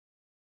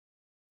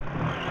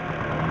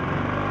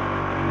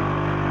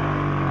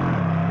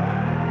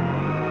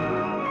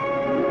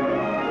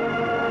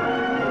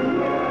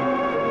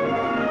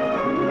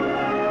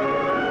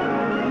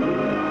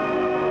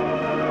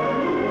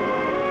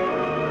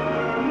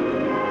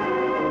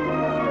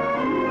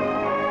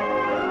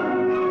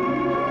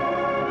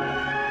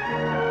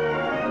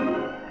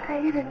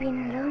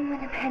been alone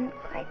with a man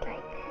quite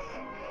like this.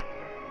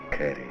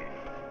 Carrie,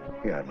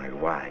 you are my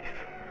wife.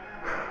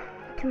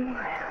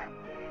 Tomorrow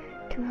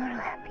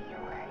I'll be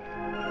your wife.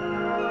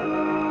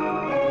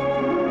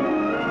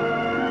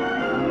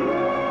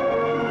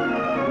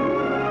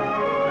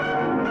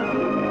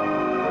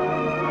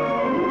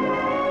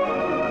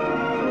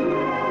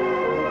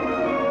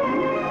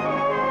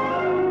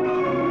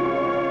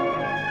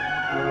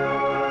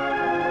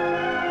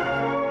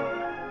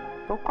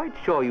 You're quite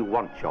sure you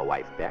want your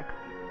wife back?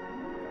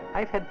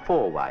 I've had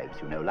 4 wives,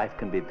 you know. Life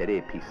can be very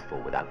peaceful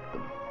without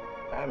them.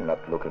 I'm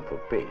not looking for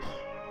peace.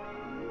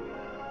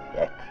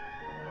 Yet.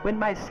 When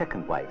my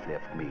second wife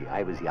left me,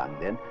 I was young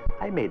then,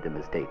 I made the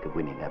mistake of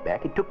winning her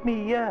back. It took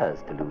me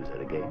years to lose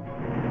her again.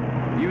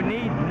 You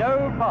need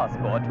no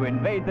passport to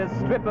invade this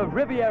strip of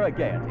Riviera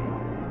gaiety.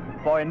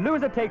 For in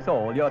Loser Takes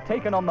All, you're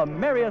taken on the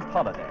merriest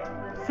holiday.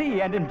 See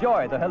and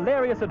enjoy the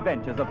hilarious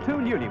adventures of 2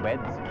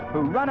 newlyweds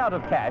who run out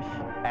of cash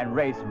and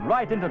race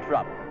right into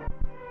trouble.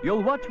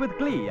 You'll watch with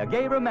glee a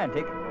gay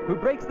romantic who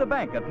breaks the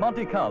bank at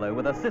Monte Carlo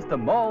with a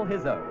system all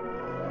his own,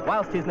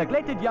 whilst his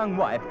neglected young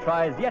wife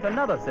tries yet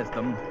another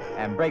system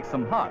and breaks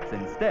some hearts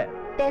instead.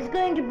 There's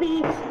going to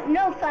be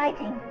no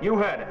fighting. You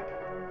heard it.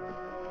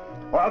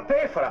 Well, I'll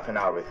pay for half an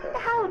hour with her.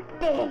 How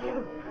dare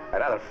you? I'd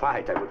rather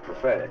fight. I would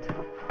prefer it.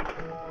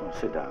 Oh,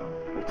 sit down.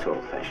 It's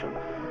old-fashioned.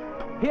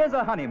 Here's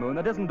a honeymoon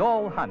that isn't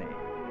all honey,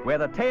 where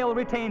the tale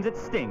retains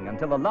its sting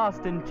until the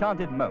last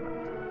enchanted moment.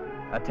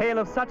 A tale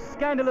of such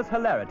scandalous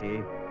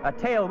hilarity, a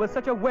tale with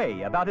such a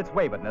way about its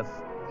waywardness,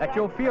 that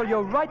you'll feel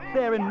you're right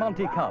there in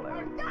Monte Carlo,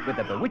 with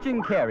the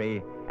bewitching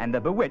Carrie and the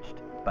bewitched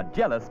but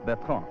jealous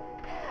Bertrand.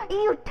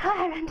 You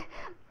tyrant!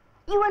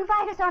 You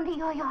invite us onto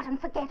your yacht and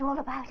forget all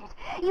about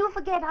it. You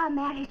forget our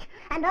marriage,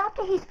 and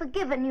after he's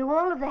forgiven you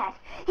all of that,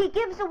 he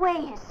gives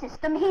away his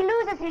system, he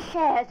loses his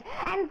shares,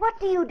 and what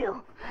do?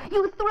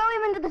 You throw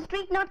him into the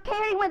street not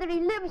caring whether he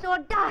lives or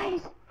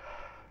dies.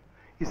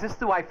 Is this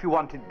the wife you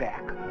wanted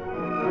back?